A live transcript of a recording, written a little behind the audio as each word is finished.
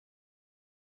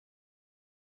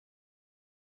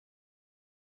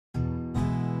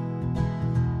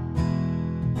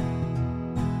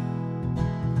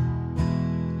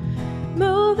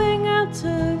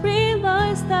to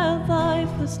realize that life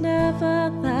was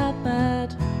never that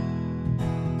bad.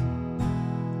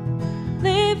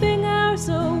 Living hours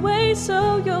away,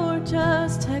 so you're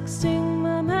just texting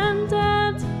mom and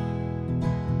dad.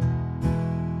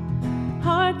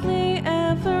 Hardly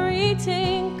ever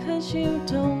eating, 'cause you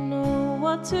don't know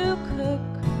what to cook.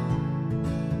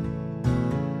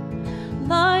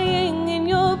 Lying in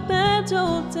your bed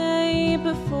all day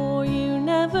before you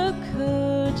never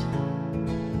could.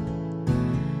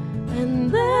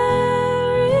 And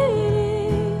there it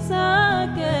is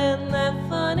again, that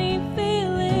funny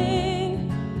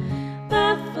feeling,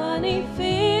 that funny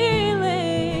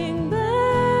feeling.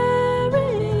 There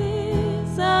it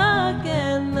is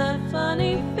again, that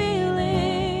funny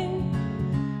feeling,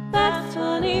 that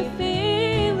funny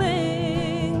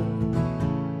feeling.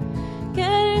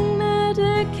 Getting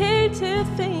medicated,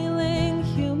 feeling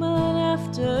human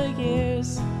after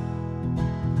years.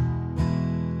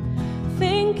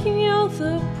 Thinking you're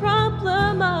the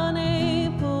problem,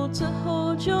 unable to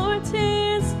hold your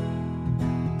tears.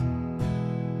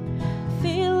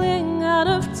 Feeling out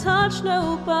of touch,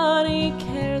 nobody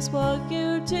cares what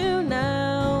you do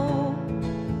now.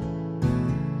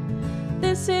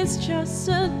 This is just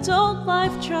adult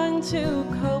life, trying to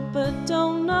cope but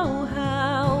don't know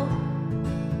how.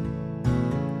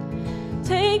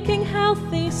 Taking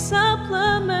healthy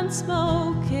supplements,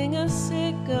 smoking a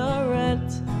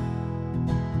cigarette.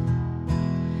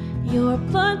 Your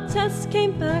blood test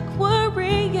came back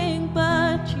worrying,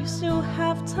 but you still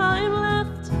have time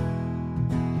left.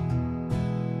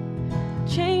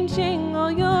 Changing all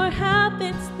your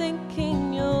habits,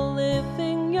 thinking you're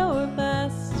living your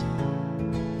best.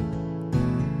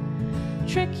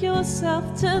 Trick yourself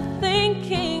to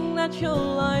thinking that your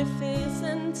life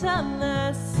isn't a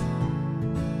mess.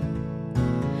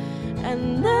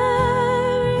 And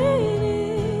there it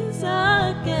is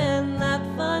again, that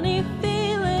funny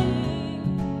feeling,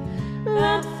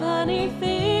 that funny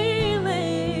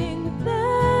feeling.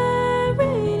 There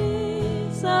it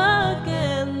is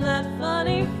again, that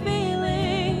funny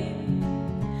feeling,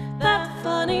 that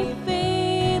funny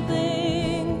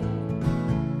feeling.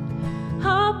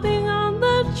 Hopping on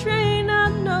the train,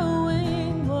 not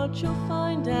knowing what you'll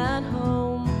find at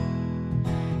home.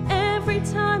 Every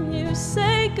time you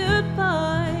say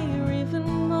goodbye, you're even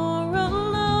more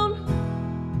alone.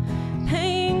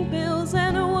 Paying bills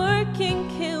and working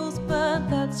kills, but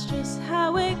that's just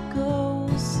how it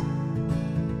goes.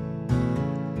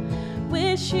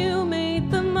 Wish you made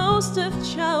the most of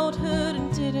childhood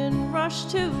and didn't rush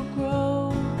to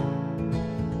grow.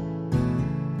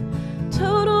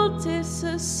 Total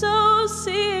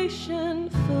disassociation,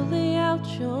 fully out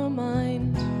your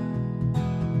mind.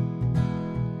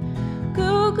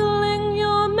 Googling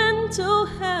your mental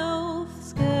health,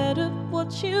 scared of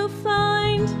what you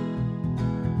find.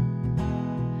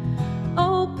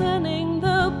 Opening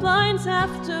the blinds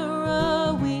after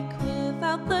a week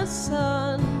without the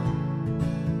sun.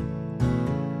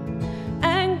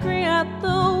 Angry at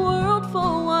the world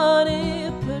for what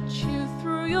it put you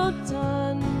through, you're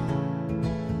done.